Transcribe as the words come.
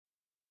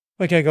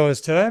Okay guys,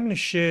 today I'm going to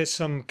share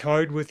some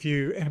code with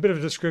you and a bit of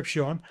a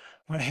description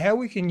on how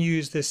we can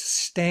use this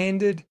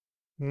standard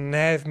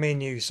nav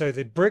menu. So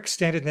the Bricks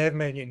standard nav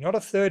menu, not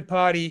a third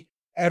party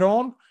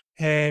add-on,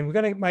 and we're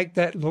going to make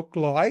that look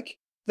like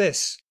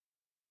this.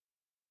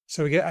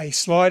 So we get a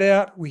slide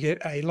out, we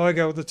get a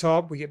logo at the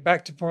top, we get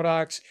back to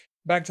products,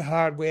 back to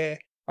hardware.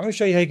 I'm going to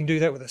show you how you can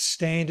do that with a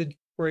standard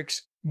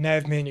Bricks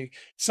nav menu.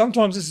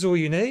 Sometimes this is all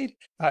you need.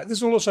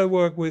 This will also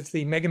work with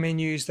the mega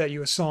menus that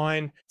you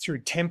assign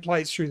through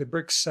templates through the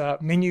Bricks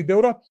menu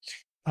builder.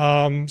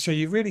 So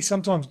you really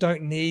sometimes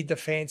don't need the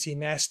fancy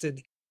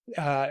nested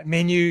nav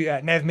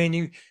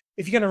menu.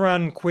 If you're going to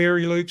run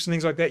query loops and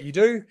things like that, you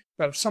do,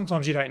 but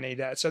sometimes you don't need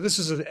that. So this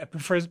is a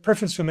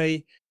preference for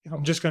me.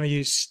 I'm just going to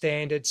use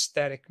standard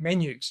static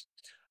menus.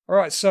 All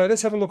right, so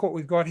let's have a look at what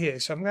we've got here.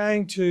 So I'm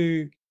going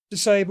to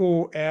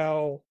disable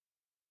our,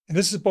 and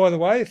this is, by the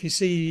way, if you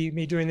see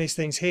me doing these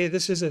things here,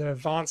 this is an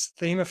advanced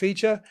theme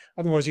feature.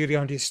 Otherwise, you're going to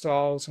go into your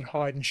styles and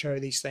hide and show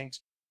these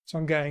things. So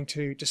I'm going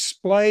to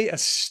display a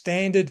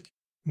standard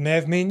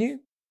nav menu,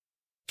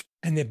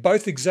 and they're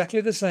both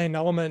exactly the same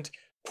element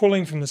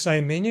pulling from the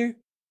same menu.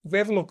 If we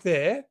have a look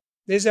there,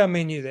 there's our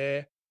menu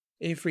there.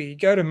 If we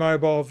go to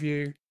mobile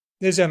view,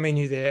 there's our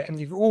menu there, and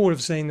you've all would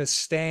have seen the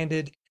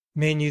standard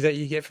menu that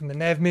you get from the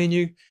nav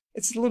menu.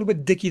 It's a little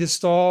bit dicky to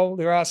style.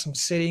 There are some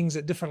settings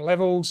at different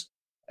levels.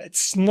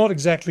 It's not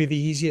exactly the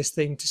easiest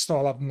thing to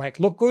style up and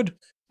make look good.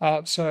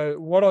 So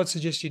what I'd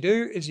suggest you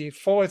do is you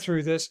follow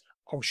through this.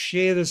 I'll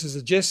share this as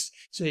a gist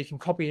so you can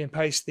copy and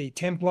paste the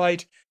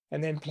template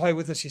and then play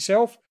with this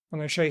yourself. I'm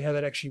going to show you how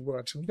that actually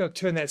works. We've got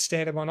to turn that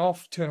standard one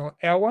off, turn on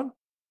our one.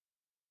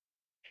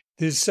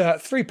 There's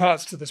 3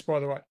 parts to this,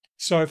 by the way.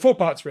 So 4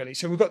 parts really.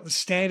 So we've got the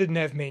standard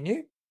nav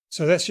menu.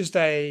 So that's just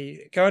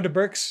a go into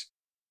Bricks,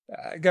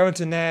 go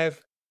into nav,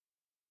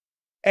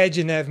 add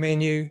your nav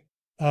menu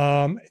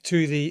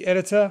to the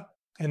editor,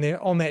 and then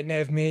on that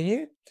nav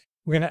menu,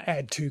 we're going to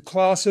add 2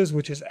 classes,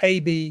 which is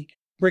AB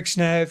Bricks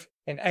Nav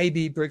and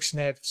AB Bricks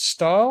Nav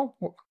Style.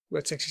 Well,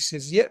 it actually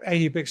says, yep,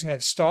 AB Bricks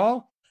Nav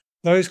Style.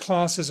 Those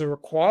classes are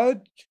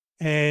required.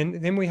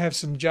 And then we have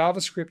some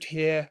JavaScript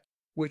here,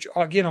 which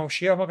again, I'll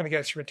share. I'm not going to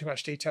go through too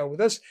much detail with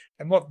this.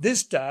 And what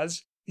this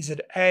does is it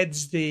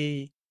adds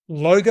the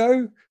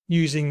logo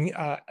using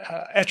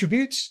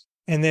attributes,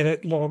 and then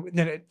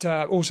it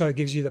also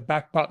gives you the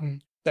back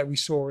button that we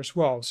saw as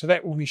well. So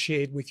that will be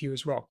shared with you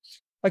as well.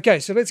 Okay,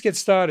 so let's get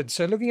started.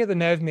 So looking at the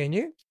nav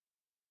menu,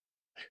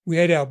 we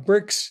had our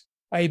Bricks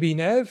AB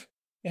nav.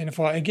 And if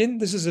I, again,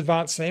 this is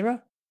advanced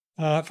themer.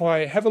 If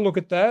I have a look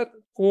at that,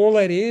 all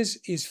that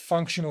is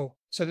functional.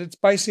 So that's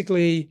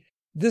basically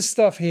this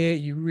stuff here.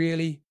 You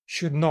really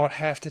should not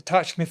have to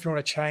touch them if you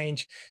want to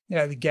change,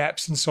 the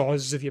gaps and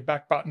sizes of your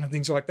back button and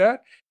things like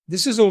that.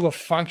 This is all the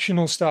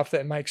functional stuff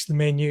that makes the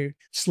menu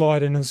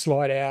slide in and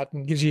slide out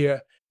and gives you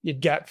your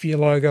gap for your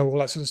logo, all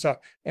that sort of stuff.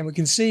 And we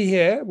can see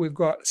here, we've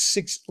got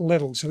 6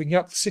 levels. So we can go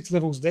up to 6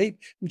 levels deep,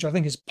 which I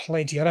think is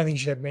plenty. I don't think you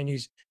should have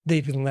menus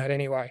deeper than that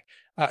anyway.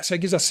 So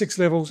it gives us 6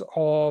 levels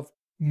of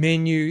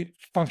menu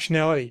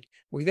functionality.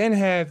 We then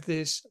have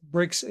this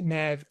Bricks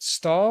Nav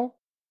style,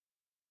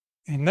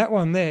 and that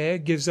one there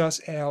gives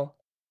us our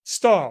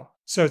style.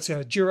 So it's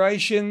our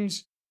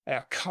durations,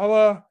 our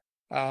color,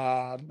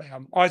 our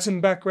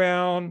item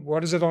background,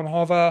 what is it on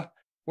hover,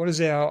 what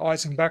is our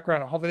item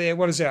background on hover there,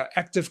 what is our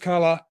active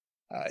color,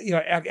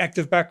 our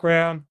active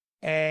background,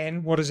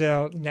 and what is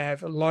our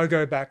nav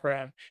logo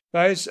background.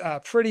 Those are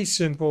pretty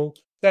simple.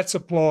 That's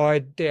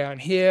applied down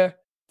here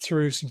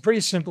through some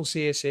pretty simple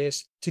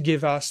CSS to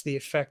give us the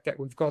effect that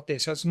we've got there.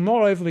 So it's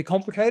not overly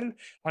complicated.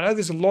 I know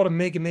there's a lot of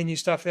mega menu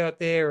stuff out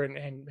there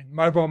and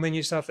mobile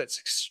menu stuff that's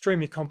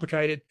extremely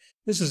complicated.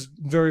 This is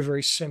very,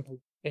 very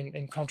simple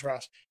in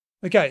contrast.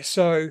 Okay,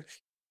 so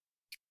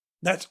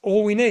that's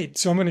all we need.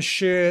 So I'm going to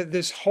share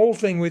this whole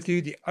thing with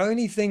you. The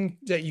only thing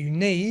that you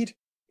need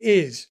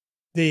is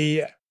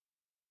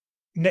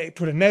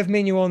put a nav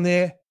menu on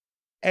there,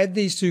 add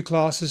these 2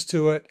 classes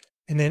to it,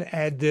 and then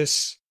add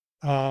this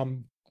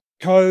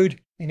code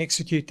and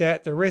execute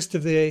that. The rest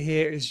of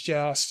here is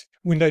just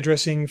window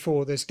dressing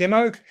for this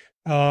demo.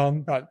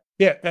 But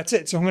yeah, that's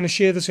it. So I'm going to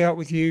share this out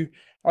with you.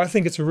 I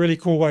think it's a really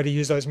cool way to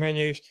use those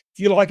menus. If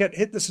you like it,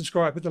 hit the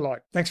subscribe, hit the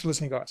like. Thanks for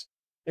listening, guys.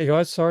 Hey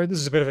guys, sorry, this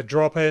is a bit of a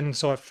drop in.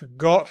 So I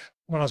forgot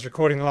when I was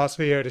recording the last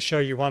video to show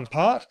you one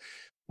part,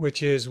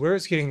 which is where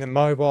it's getting the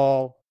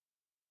mobile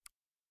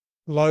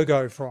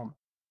logo from.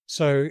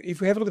 So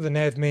if we have a look at the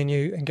nav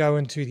menu and go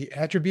into the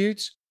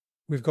attributes,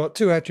 we've got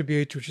 2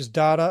 attributes, which is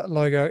data,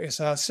 logo,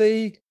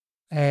 src,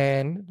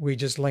 and we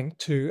just link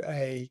to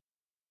a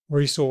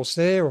resource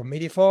there or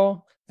media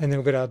file. And then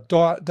we've got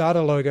our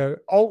data logo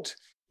alt,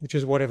 which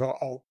is whatever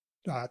alt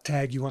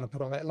tag you want to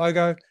put on that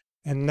logo.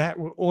 And that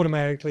will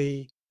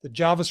automatically, the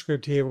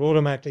JavaScript here will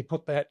automatically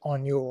put that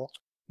on your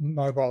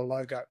mobile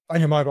logo, on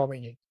your mobile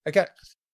menu. Okay,